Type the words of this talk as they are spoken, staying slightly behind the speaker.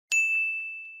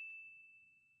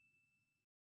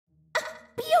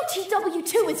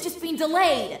BOTW2 is just being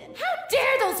delayed. How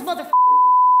dare those mother...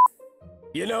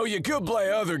 You know, you could play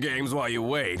other games while you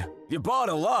wait. You bought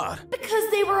a lot.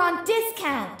 Because they were on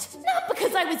discount, not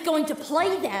because I was going to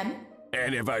play them.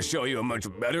 And if I show you a much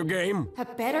better game? A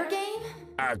better game?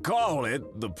 I call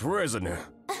it The Prisoner.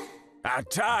 I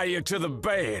tie you to the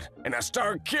bed, and I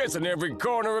start kissing every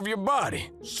corner of your body.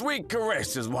 Sweet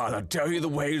caresses while I tell you the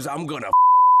ways I'm gonna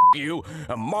you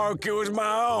and mark you as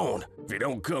my own. If you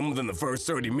don't come within the first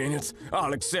 30 minutes,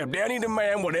 I'll accept any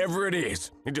demand, whatever it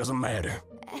is. It doesn't matter.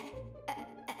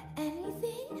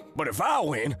 Anything? But if I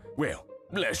win, well,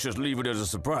 let's just leave it as a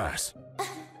surprise.